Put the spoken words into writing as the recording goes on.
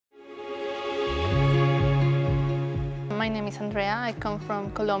My name is Andrea. I come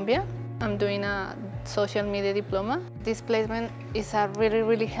from Colombia. I'm doing a social media diploma. This placement is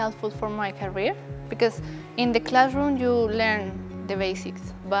really helpful for my career because in the classroom you learn the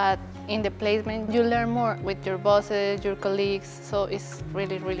basics, but in the placement you learn more with your bosses, your colleagues, so it's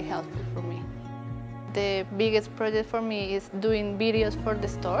really helpful for me. The biggest project for me is doing videos for the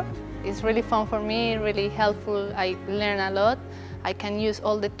store. It's really fun for me, really helpful. I learn a lot. I can use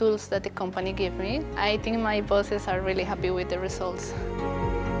all the tools that the company gives me. I think my bosses are really happy with the results.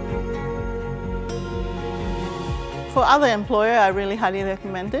 For other employer, I really highly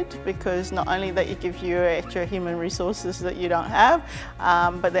recommend it because not only that it gives you extra human resources that you don't have,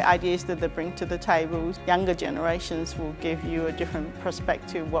 but the ideas that they bring to the table. Younger generations will give you a different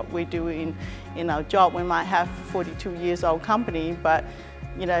perspective what we do in our job. We might have a 42 years old company, but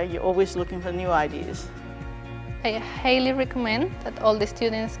you're always looking for new ideas. I highly recommend that all the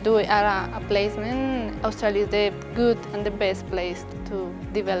students do a placement. Australia is the good and the best place to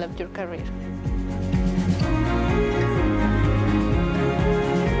develop your career.